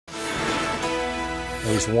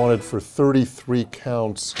and he's wanted for 33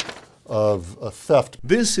 counts of theft.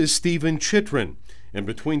 This is Stephen Chitrin, and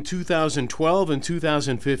between 2012 and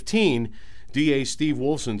 2015, DA Steve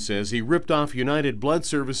Wolfson says he ripped off United Blood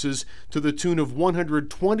Services to the tune of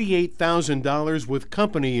 $128,000 with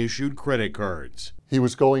company-issued credit cards. He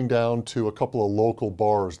was going down to a couple of local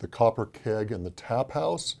bars, the Copper Keg and the Tap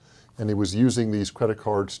House, and he was using these credit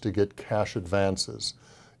cards to get cash advances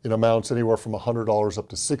in amounts anywhere from $100 up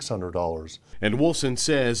to $600. And Wolfson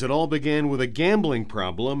says it all began with a gambling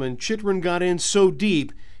problem, and Chitrin got in so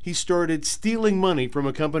deep he started stealing money from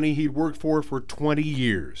a company he'd worked for 20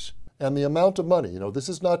 years. And the amount of money, this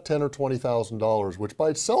is not $10,000 or $20,000, which by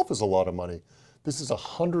itself is a lot of money. This is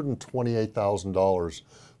 $128,000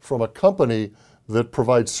 from a company that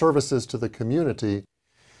provides services to the community.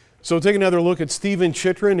 So take another look at Stephen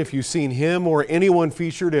Chitrin. If you've seen him or anyone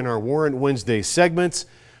featured in our Warrant Wednesday segments,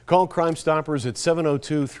 call Crime Stoppers at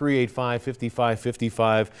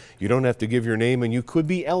 702-385-5555. You don't have to give your name, and you could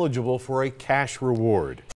be eligible for a cash reward.